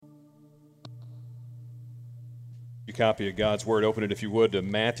Your copy of God's Word, open it if you would to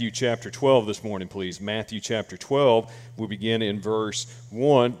Matthew chapter 12 this morning, please. Matthew chapter 12, we'll begin in verse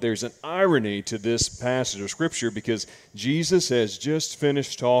 1. There's an irony to this passage of Scripture because Jesus has just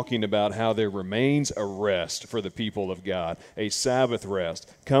finished talking about how there remains a rest for the people of God, a Sabbath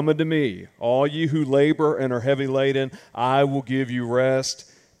rest. Come unto me, all you who labor and are heavy laden, I will give you rest.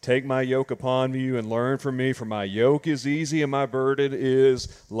 Take my yoke upon you and learn from me, for my yoke is easy and my burden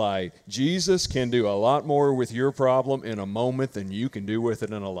is light. Jesus can do a lot more with your problem in a moment than you can do with it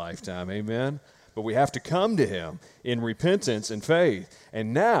in a lifetime. Amen? But we have to come to him in repentance and faith.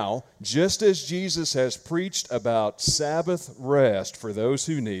 And now, just as Jesus has preached about Sabbath rest for those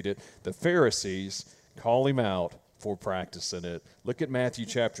who need it, the Pharisees call him out for practicing it. Look at Matthew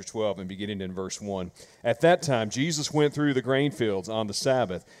chapter 12 and beginning in verse 1. At that time, Jesus went through the grain fields on the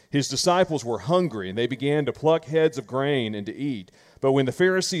Sabbath. His disciples were hungry, and they began to pluck heads of grain and to eat. But when the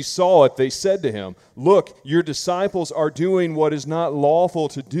Pharisees saw it, they said to him, "Look, your disciples are doing what is not lawful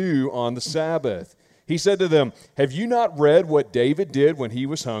to do on the Sabbath." He said to them, "Have you not read what David did when he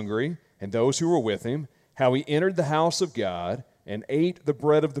was hungry, and those who were with him, how he entered the house of God and ate the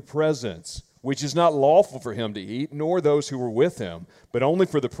bread of the presence, which is not lawful for him to eat, nor those who were with him, but only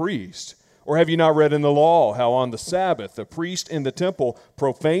for the priest? Or have you not read in the law how on the Sabbath the priest in the temple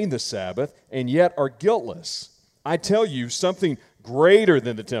profaned the Sabbath and yet are guiltless? I tell you, something greater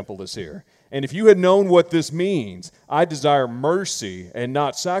than the temple is here. And if you had known what this means, I desire mercy and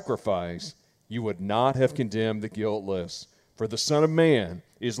not sacrifice, you would not have condemned the guiltless. For the Son of Man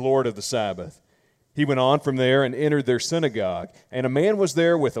is Lord of the Sabbath." He went on from there and entered their synagogue. And a man was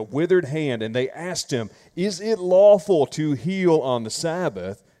there with a withered hand, and they asked him, "Is it lawful to heal on the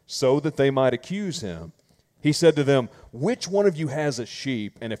Sabbath?" so that they might accuse him. He said to them, "Which one of you has a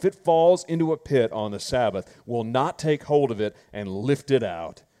sheep, and if it falls into a pit on the Sabbath, will not take hold of it and lift it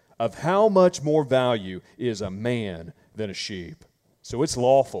out? Of how much more value is a man than a sheep?" So it's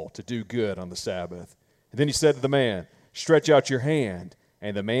lawful to do good on the Sabbath. And then he said to the man, "Stretch out your hand."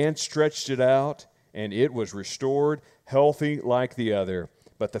 And the man stretched it out, and it was restored, healthy like the other.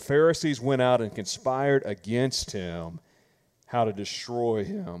 But the Pharisees went out and conspired against him, how to destroy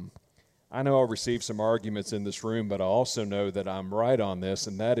him. I know I'll receive some arguments in this room, but I also know that I'm right on this,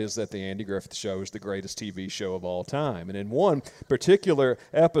 and that is that the Andy Griffith Show is the greatest TV show of all time. And in one particular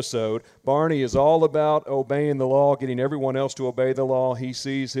episode, Barney is all about obeying the law, getting everyone else to obey the law. He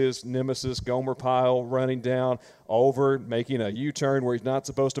sees his nemesis, Gomer Pyle, running down over, making a U-turn where he's not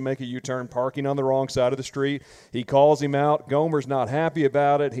supposed to make a U-turn, parking on the wrong side of the street. He calls him out. Gomer's not happy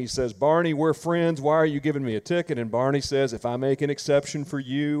about it. He says, "Barney, we're friends. Why are you giving me a ticket?" And Barney says, "If I make an exception for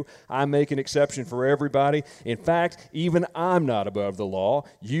you, I make an exception for everybody. In fact, even I'm not above the law.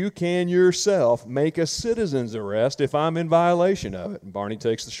 You can yourself make a citizen's arrest if I'm in violation of it." And Barney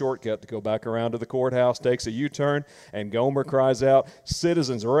takes the shortcut to go back around to the courthouse, takes a U-turn, and Gomer cries out,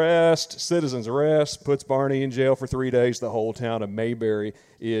 "Citizen's arrest, citizen's arrest," puts Barney in jail for 3 days. The whole town of Mayberry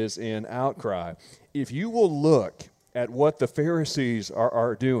is in outcry. If you will look at what the Pharisees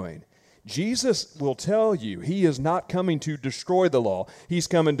are doing, Jesus will tell you he is not coming to destroy the law. He's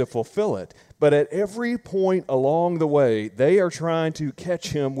coming to fulfill it. But at every point along the way, they are trying to catch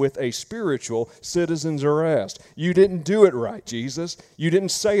him with a spiritual citizen's arrest. You didn't do it right, Jesus. You didn't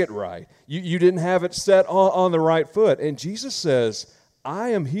say it right. You didn't have it set on the right foot. And Jesus says, "I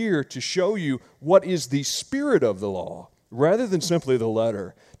am here to show you what is the spirit of the law, rather than simply the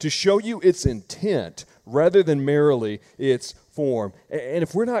letter, to show you its intent, rather than merely its form." And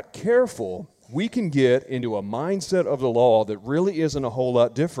if we're not careful, we can get into a mindset of the law that really isn't a whole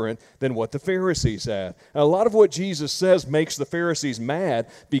lot different than what the Pharisees had. And a lot of what Jesus says makes the Pharisees mad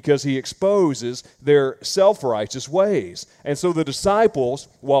because he exposes their self-righteous ways. And so the disciples,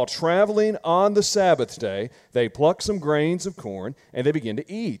 while traveling on the Sabbath day, they pluck some grains of corn and they begin to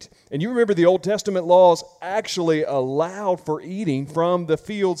eat. And you remember the Old Testament laws actually allowed for eating from the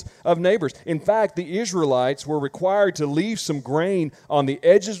fields of neighbors. In fact, the Israelites were required to leave some grain on the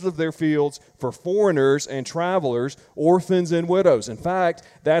edges of their fields for foreigners and travelers, orphans and widows. In fact,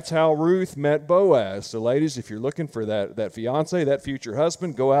 that's how Ruth met Boaz. So ladies, if you're looking for that fiance, that future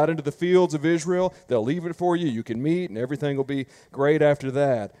husband, go out into the fields of Israel. They'll leave it for you. You can meet and everything will be great after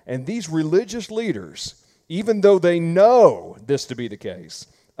that. And these religious leaders, even though they know this to be the case,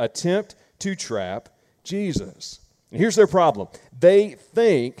 attempt to trap Jesus. And here's their problem. They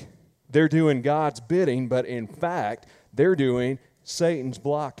think they're doing God's bidding, but in fact, they're doing Satan's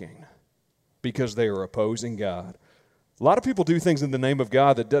blocking, because they are opposing God. A lot of people do things in the name of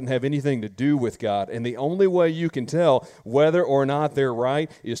God that doesn't have anything to do with God, and the only way you can tell whether or not they're right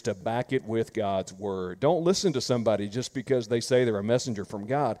is to back it with God's Word. Don't listen to somebody just because they say they're a messenger from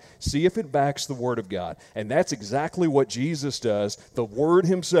God. See if it backs the Word of God. And that's exactly what Jesus does, the Word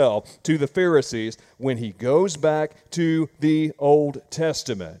Himself, to the Pharisees when He goes back to the Old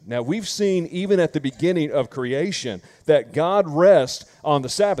Testament. Now, we've seen even at the beginning of creation that God rests on the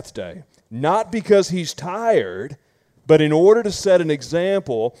Sabbath day, not because He's tired, but in order to set an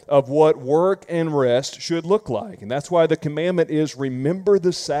example of what work and rest should look like. And that's why the commandment is, remember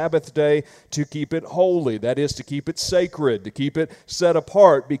the Sabbath day to keep it holy. That is, to keep it sacred, to keep it set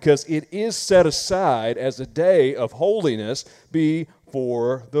apart, because it is set aside as a day of holiness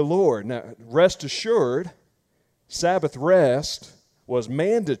before the Lord. Now, rest assured, Sabbath rest was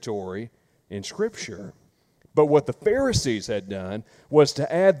mandatory in Scripture. But what the Pharisees had done was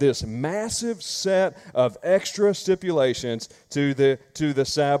to add this massive set of extra stipulations to the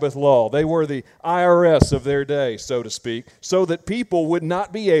Sabbath law. They were the IRS of their day, so to speak, so that people would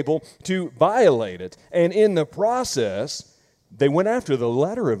not be able to violate it. And in the process, they went after the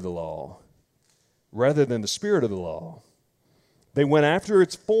letter of the law rather than the spirit of the law. They went after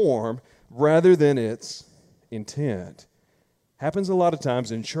its form rather than its intent. Happens a lot of times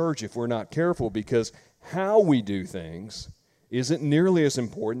in church if we're not careful, because how we do things isn't nearly as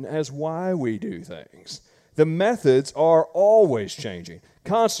important as why we do things. The methods are always changing,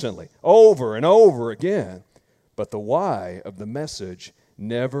 constantly, over and over again. But the why of the message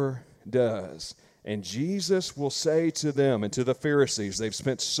never does. And Jesus will say to them and to the Pharisees, they've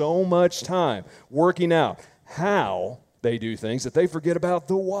spent so much time working out how they do things that they forget about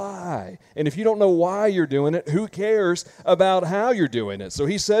the why. And if you don't know why you're doing it, who cares about how you're doing it? So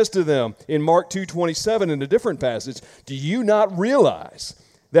he says to them in Mark 2:27 in a different passage, do you not realize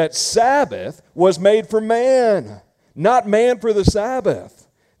that Sabbath was made for man, not man for the Sabbath?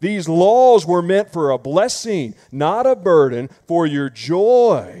 These laws were meant for a blessing, not a burden, for your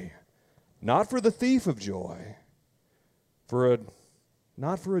joy, not for the thief of joy,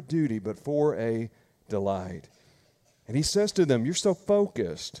 not for a duty, but for a delight. And he says to them, you're so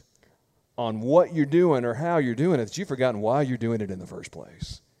focused on what you're doing or how you're doing it that you've forgotten why you're doing it in the first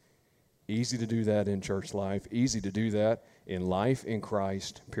place. Easy to do that in church life. Easy to do that in life in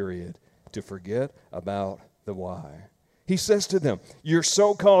Christ, period. To forget about the why. He says to them, you're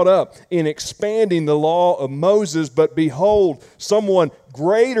so caught up in expanding the law of Moses, but behold, someone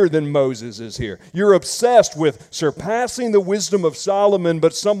greater than Moses is here. You're obsessed with surpassing the wisdom of Solomon,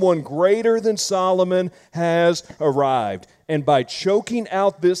 but someone greater than Solomon has arrived. And by choking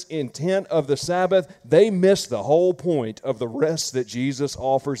out this intent of the Sabbath, they miss the whole point of the rest that Jesus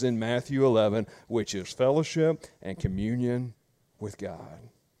offers in Matthew 11, which is fellowship and communion with God.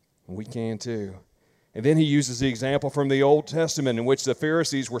 And we can too. And then he uses the example from the Old Testament in which the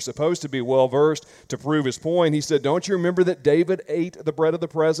Pharisees were supposed to be well-versed to prove his point. He said, don't you remember that David ate the bread of the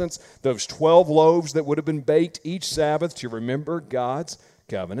presence, those 12 loaves that would have been baked each Sabbath to remember God's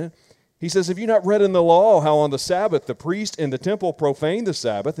covenant? He says, have you not read in the law how on the Sabbath the priest in the temple profane the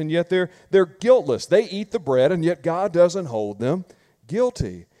Sabbath, and yet they're guiltless. They eat the bread, and yet God doesn't hold them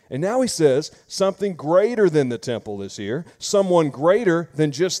guilty. And now he says something greater than the temple is here. Someone greater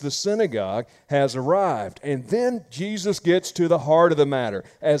than just the synagogue has arrived. And then Jesus gets to the heart of the matter,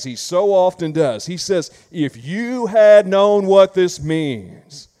 as he so often does. He says, if you had known what this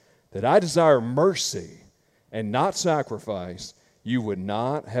means, that I desire mercy and not sacrifice, you would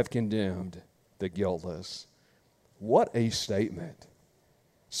not have condemned the guiltless. What a statement.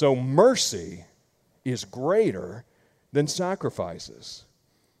 So mercy is greater than sacrifices.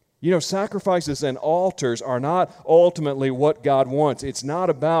 You know, sacrifices and altars are not ultimately what God wants. It's not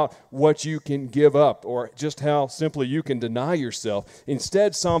about what you can give up or just how simply you can deny yourself.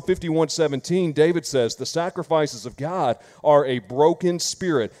 Instead, Psalm 51:17, David says, the sacrifices of God are a broken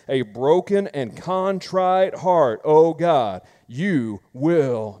spirit, a broken and contrite heart. O God, you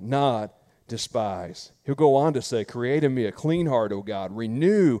will not despise. He'll go on to say, create in me a clean heart, O God.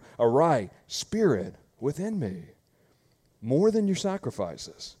 Renew a right spirit within me. More than your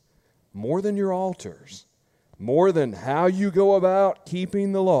sacrifices. More than your altars, more than how you go about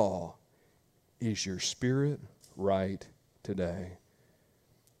keeping the law, is your spirit right today.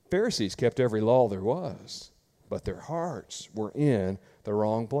 Pharisees kept every law there was, but their hearts were in the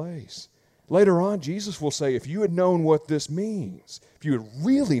wrong place. Later on, Jesus will say, if you had known what this means, if you had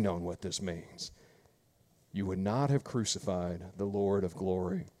really known what this means, you would not have crucified the Lord of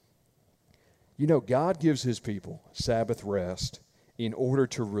glory. You know, God gives his people Sabbath rest in order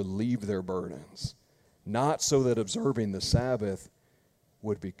to relieve their burdens, not so that observing the Sabbath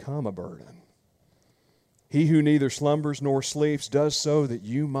would become a burden. He who neither slumbers nor sleeps does so that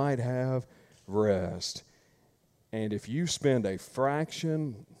you might have rest. And if you spend a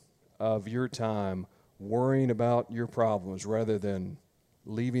fraction of your time worrying about your problems rather than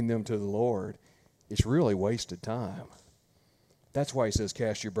leaving them to the Lord, it's really wasted time. That's why he says,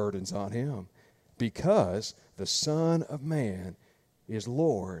 cast your burdens on him, because the Son of Man is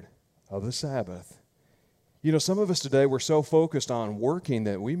Lord of the Sabbath. You know, some of us today, we're so focused on working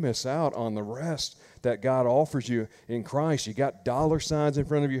that we miss out on the rest that God offers you in Christ. You got dollar signs in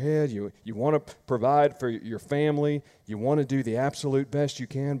front of your head. You want to provide for your family. You want to do the absolute best you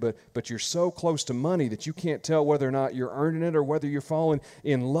can, but you're so close to money that you can't tell whether or not you're earning it or whether you're falling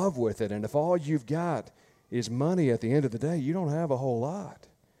in love with it. And if all you've got is money at the end of the day, you don't have a whole lot.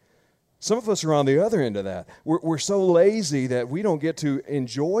 Some of us are on the other end of that. We're so lazy that we don't get to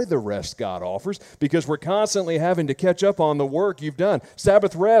enjoy the rest God offers because we're constantly having to catch up on the work you've done.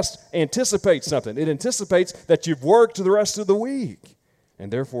 Sabbath rest anticipates something. It anticipates that you've worked the rest of the week,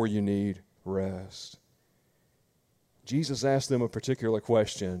 and therefore you need rest. Jesus asked them a particular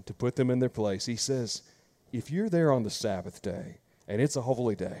question to put them in their place. He says, if you're there on the Sabbath day, and it's a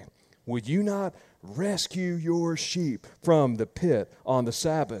holy day, would you not rescue your sheep from the pit on the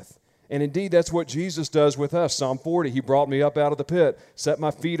Sabbath? And indeed, that's what Jesus does with us. Psalm 40, he brought me up out of the pit, set my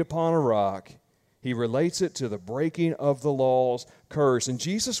feet upon a rock. He relates it to the breaking of the law's curse. And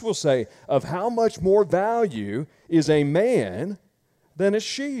Jesus will say, of how much more value is a man than a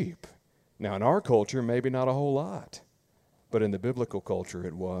sheep? Now, in our culture, maybe not a whole lot. But in the biblical culture,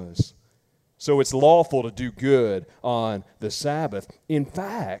 it was. So it's lawful to do good on the Sabbath. In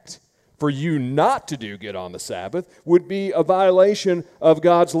fact, for you not to do good on the Sabbath would be a violation of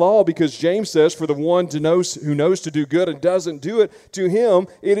God's law, because James says, for the one who knows to do good and doesn't do it, to him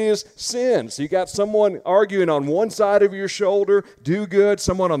it is sin. So you got someone arguing on one side of your shoulder, do good,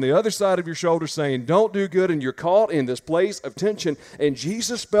 someone on the other side of your shoulder saying, don't do good, and you're caught in this place of tension, and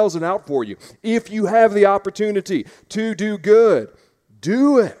Jesus spells it out for you. If you have the opportunity to do good,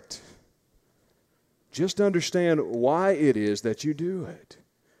 do it. Just understand why it is that you do it.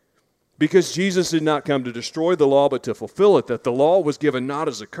 Because Jesus did not come to destroy the law, but to fulfill it, that the law was given not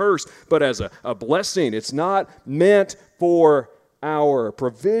as a curse, but as a blessing. It's not meant for our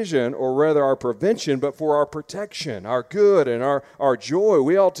provision, or rather our prevention, but for our protection, our good, and our joy.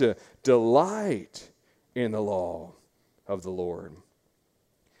 We ought to delight in the law of the Lord.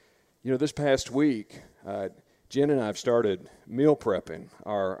 You know, this past week, Jen and I have started meal prepping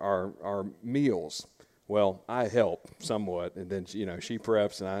our meals. Well, I help somewhat, and then she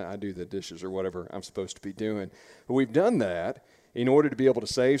preps, and I do the dishes or whatever I'm supposed to be doing. But we've done that in order to be able to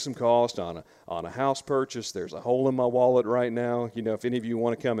save some cost on a house purchase. There's a hole in my wallet right now. You know, if any of you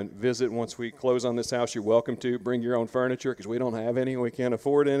want to come and visit once we close on this house, you're welcome to. Bring your own furniture, because we don't have any and we can't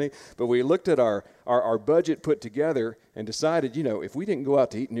afford any. But we looked at our budget put together and decided, if we didn't go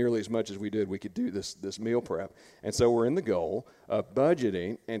out to eat nearly as much as we did, we could do this meal prep. And so we're in the goal of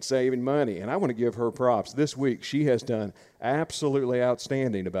budgeting and saving money. And I want to give her props. This week, she has done absolutely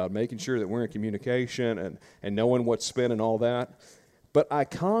outstanding about making sure that we're in communication and knowing what's spent and all that. But I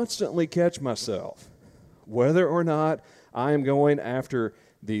constantly catch myself, whether or not I am going after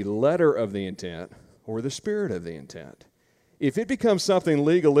the letter of the intent or the spirit of the intent. If it becomes something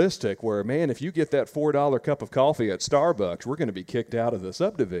legalistic where, man, if you get that $4 cup of coffee at Starbucks, we're going to be kicked out of the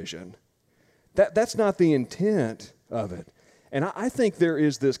subdivision. That's not the intent of it. And I think there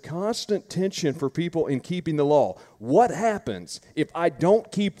is this constant tension for people in keeping the law. What happens if I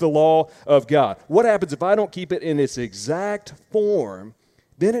don't keep the law of God? What happens if I don't keep it in its exact form?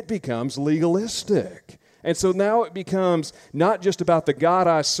 Then it becomes legalistic. And so now it becomes not just about the God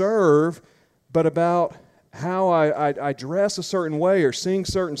I serve, but about how I dress a certain way or sing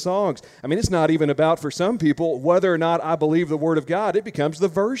certain songs. I mean, it's not even about, for some people, whether or not I believe the Word of God. It becomes the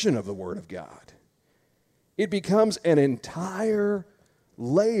version of the Word of God. It becomes an entire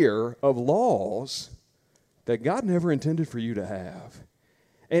layer of laws that God never intended for you to have.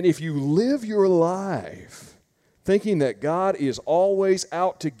 And if you live your life thinking that God is always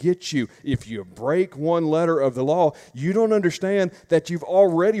out to get you, if you break one letter of the law, you don't understand that you've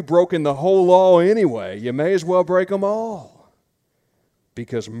already broken the whole law anyway. You may as well break them all.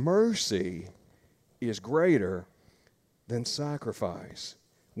 Because mercy is greater than sacrifice.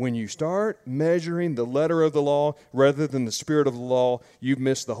 When you start measuring the letter of the law rather than the spirit of the law, you've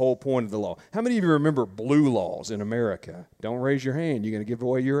missed the whole point of the law. How many of you remember blue laws in America? Don't raise your hand. You're going to give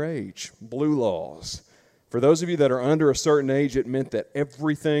away your age. Blue laws. For those of you that are under a certain age, it meant that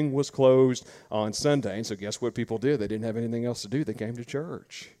everything was closed on Sunday. And so guess what people did? They didn't have anything else to do. They came to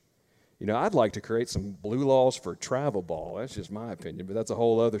church. You know, I'd like to create some blue laws for travel ball. That's just my opinion, but that's a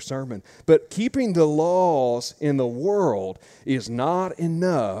whole other sermon. But keeping the laws in the world is not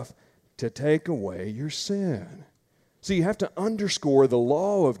enough to take away your sin. So you have to underscore the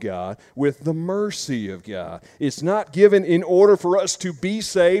law of God with the mercy of God. It's not given in order for us to be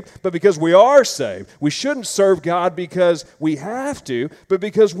saved, but because we are saved. We shouldn't serve God because we have to, but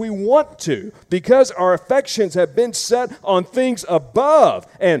because we want to. Because our affections have been set on things above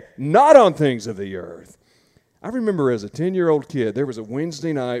and not on things of the earth. I remember as a 10-year-old kid, there was a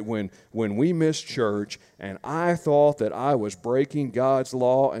Wednesday night when we missed church, and I thought that I was breaking God's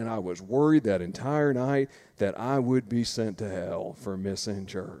law, and I was worried that entire night that I would be sent to hell for missing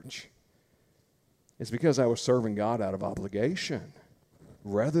church. It's because I was serving God out of obligation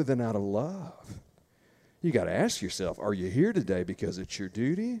rather than out of love. You got to ask yourself, are you here today because it's your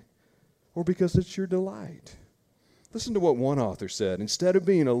duty or because it's your delight? Listen to what one author said. Instead of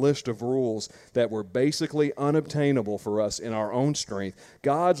being a list of rules that were basically unobtainable for us in our own strength,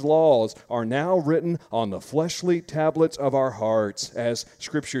 God's laws are now written on the fleshly tablets of our hearts. As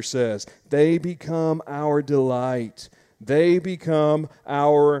Scripture says, they become our delight. They become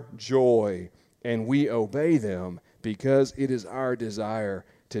our joy. And we obey them because it is our desire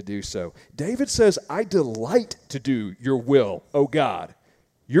to do so. David says, I delight to do your will, O God.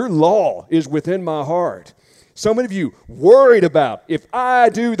 Your law is within my heart. So many of you worried about, if I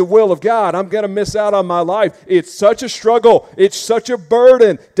do the will of God, I'm going to miss out on my life. It's such a struggle. It's such a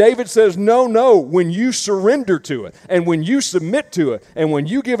burden. David says, no. When you surrender to it, and when you submit to it, and when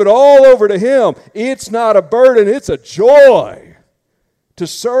you give it all over to Him, it's not a burden. It's a joy to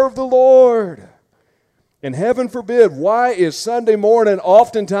serve the Lord. And heaven forbid, why is Sunday morning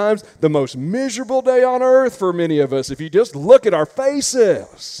oftentimes the most miserable day on earth for many of us? If you just look at our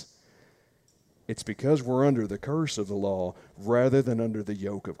faces. It's because we're under the curse of the law rather than under the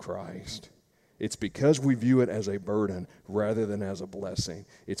yoke of Christ. It's because we view it as a burden rather than as a blessing.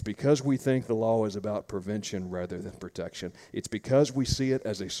 It's because we think the law is about prevention rather than protection. It's because we see it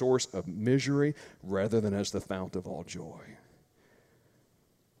as a source of misery rather than as the fount of all joy.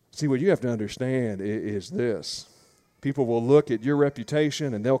 See, what you have to understand is this. People will look at your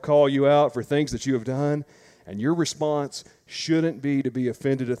reputation and they'll call you out for things that you have done, and your response shouldn't be to be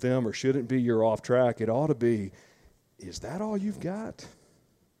offended at them or shouldn't be you're off track. It ought to be, is that all you've got?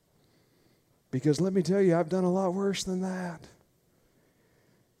 Because let me tell you, I've done a lot worse than that.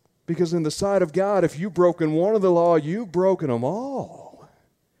 Because in the sight of God, if you've broken one of the law, you've broken them all.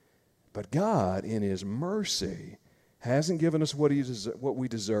 But God, in His mercy, hasn't given us what we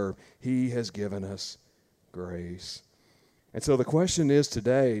deserve. He has given us grace. And so the question is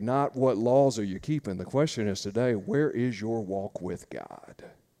today, not what laws are you keeping. The question is today, where is your walk with God?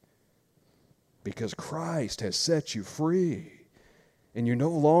 Because Christ has set you free. And you're no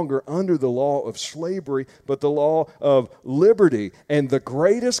longer under the law of slavery, but the law of liberty. And the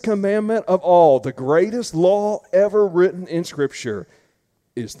greatest commandment of all, the greatest law ever written in Scripture,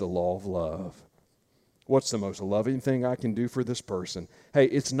 is the law of love. What's the most loving thing I can do for this person? Hey,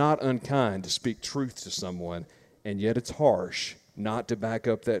 it's not unkind to speak truth to someone, and yet it's harsh not to back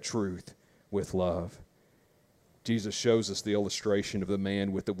up that truth with love. Jesus shows us the illustration of the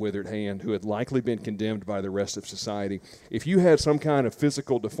man with the withered hand who had likely been condemned by the rest of society. If you had some kind of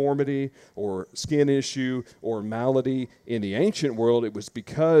physical deformity or skin issue or malady in the ancient world, it was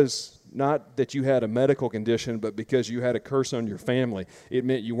because not that you had a medical condition, but because you had a curse on your family. It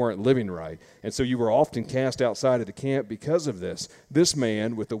meant you weren't living right. And so you were often cast outside of the camp because of this. This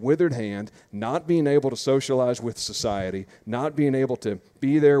man with the withered hand, not being able to socialize with society, not being able to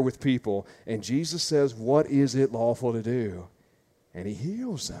be there with people. And Jesus says, what is it lawful to do? And He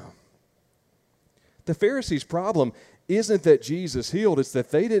heals them. The Pharisees' problem isn't that Jesus healed, it's that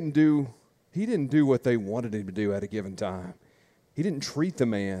He didn't do what they wanted Him to do at a given time. He didn't treat the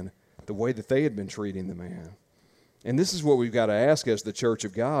man the way that they had been treating the man. And this is what we've got to ask as the church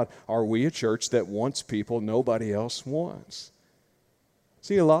of God. Are we a church that wants people nobody else wants?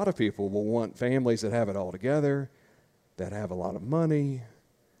 See, a lot of people will want families that have it all together, that have a lot of money,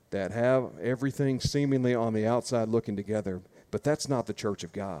 that have everything seemingly on the outside looking together. But that's not the church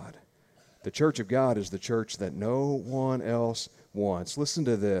of God. The church of God is the church that no one else wants. Listen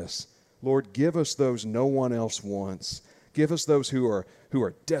to this. Lord, give us those no one else wants. Give us those who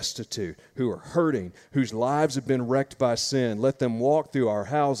are destitute, who are hurting, whose lives have been wrecked by sin. Let them walk through our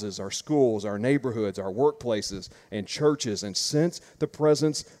houses, our schools, our neighborhoods, our workplaces, and churches and sense the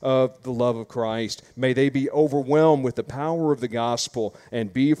presence of the love of Christ. May they be overwhelmed with the power of the gospel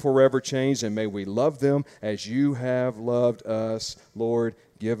and be forever changed, and may we love them as you have loved us. Lord,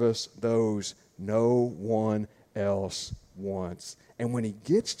 give us those no one else wants. And when he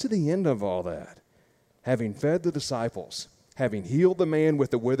gets to the end of all that, having fed the disciples, having healed the man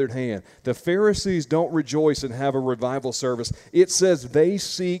with the withered hand, the Pharisees don't rejoice and have a revival service. It says they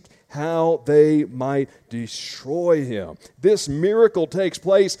seek how they might destroy him. This miracle takes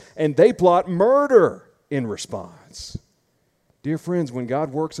place, and they plot murder in response. Dear friends, when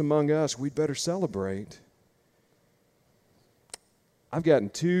God works among us, we'd better celebrate. I've gotten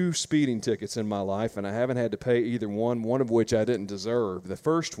 2 speeding tickets in my life, and I haven't had to pay either one of which I didn't deserve. The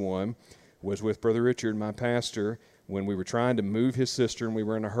first one was with Brother Richard, my pastor, when we were trying to move his sister, and we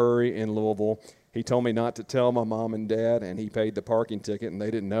were in a hurry in Louisville. He told me not to tell my mom and dad, and he paid the parking ticket, and they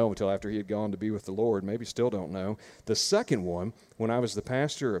didn't know until after he had gone to be with the Lord. Maybe still don't know. The second one, when I was the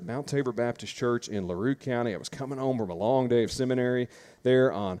pastor of Mount Tabor Baptist Church in LaRue County, I was coming home from a long day of seminary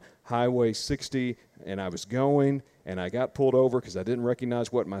there on Highway 60, and I was going, and I got pulled over because I didn't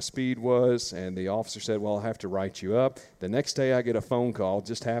recognize what my speed was, and the officer said, well, I'll have to write you up. The next day I get a phone call,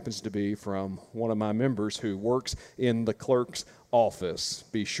 just happens to be from one of my members who works in the clerk's office.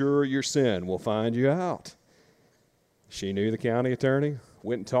 Be sure your sin will find you out. She knew the county attorney,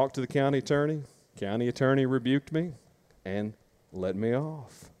 went and talked to the county attorney. County attorney rebuked me and let me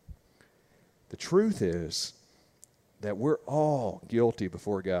off. The truth is that we're all guilty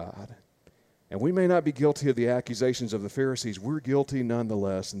before God. And we may not be guilty of the accusations of the Pharisees. We're guilty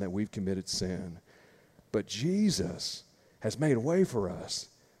nonetheless in that we've committed sin. But Jesus has made a way for us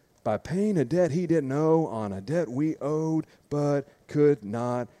by paying a debt he didn't owe on a debt we owed but could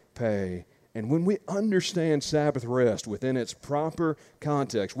not pay. And when we understand Sabbath rest within its proper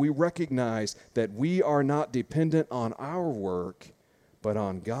context, we recognize that we are not dependent on our work, but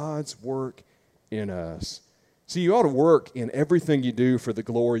on God's work in us. See, you ought to work in everything you do for the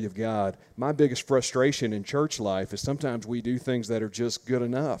glory of God. My biggest frustration in church life is sometimes we do things that are just good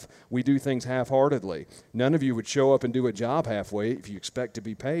enough. We do things half-heartedly. None of you would show up and do a job halfway if you expect to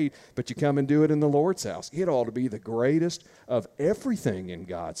be paid, but you come and do it in the Lord's house. It ought to be the greatest of everything in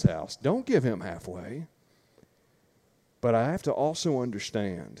God's house. Don't give him halfway. But I have to also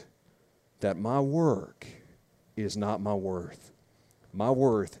understand that my work is not my worth. My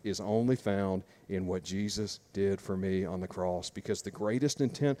worth is only found in what Jesus did for me on the cross, because the greatest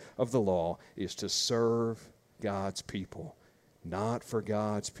intent of the law is to serve God's people, not for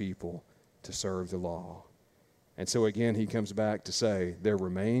God's people to serve the law. And so again, he comes back to say, there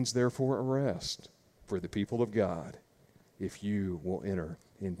remains therefore a rest for the people of God if you will enter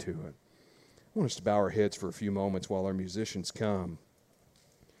into it. I want us to bow our heads for a few moments while our musicians come.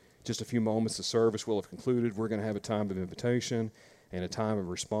 Just a few moments, the service will have concluded. We're going to have a time of invitation and a time of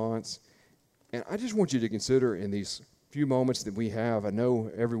response. And I just want you to consider in these few moments that we have, I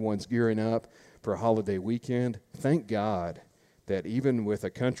know everyone's gearing up for a holiday weekend. Thank God that even with a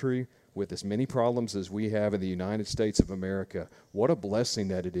country with as many problems as we have in the United States of America, what a blessing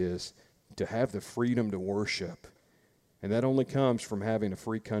that it is to have the freedom to worship. And that only comes from having a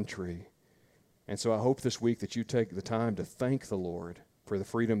free country. And so I hope this week that you take the time to thank the Lord for the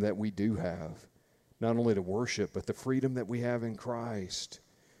freedom that we do have, not only to worship, but the freedom that we have in Christ.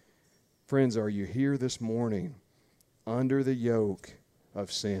 Friends, are you here this morning under the yoke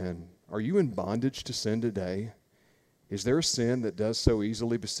of sin? Are you in bondage to sin today? Is there a sin that does so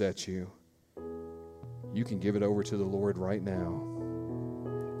easily beset you? You can give it over to the Lord right now.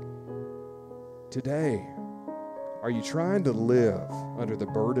 Today, are you trying to live under the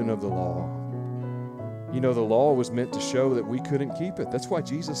burden of the law? You know, the law was meant to show that we couldn't keep it. That's why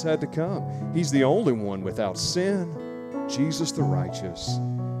Jesus had to come. He's the only one without sin, Jesus the righteous.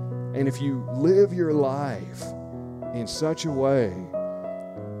 And if you live your life in such a way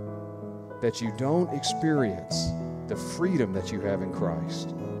that you don't experience the freedom that you have in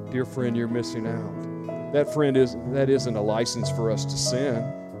Christ, dear friend, you're missing out. That isn't a license for us to sin.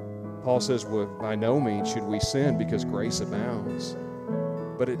 Paul says, well, by no means should we sin because grace abounds.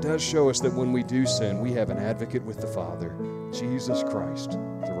 But it does show us that when we do sin, we have an advocate with the Father, Jesus Christ,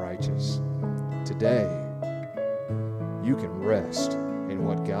 the righteous. Today, you can rest in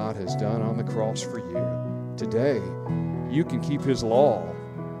what God has done on the cross for you. Today, you can keep his law,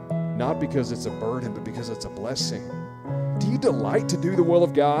 not because it's a burden, but because it's a blessing. Do you delight to do the will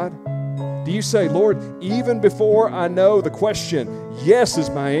of God? Do you say, Lord, even before I know the question, yes is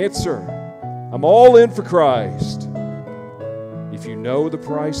my answer. I'm all in for Christ. If you know the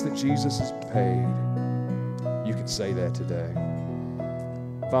price that Jesus has paid, you can say that today.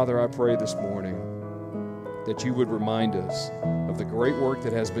 Father, I pray this morning that you would remind us of the great work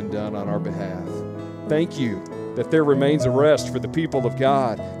that has been done on our behalf. Thank you that there remains a rest for the people of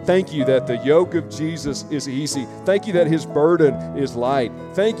God. Thank you that the yoke of Jesus is easy. Thank you that his burden is light.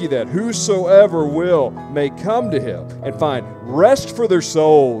 Thank you that whosoever will may come to him and find rest for their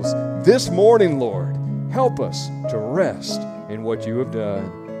souls. This morning, Lord, help us to rest in what you have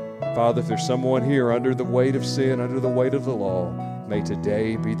done. Father, if there's someone here under the weight of sin, under the weight of the law, may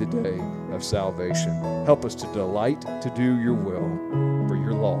today be the day of salvation. Help us to delight to do your will, for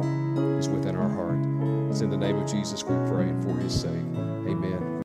your law is within our heart. It's in the name of Jesus we pray and for his sake.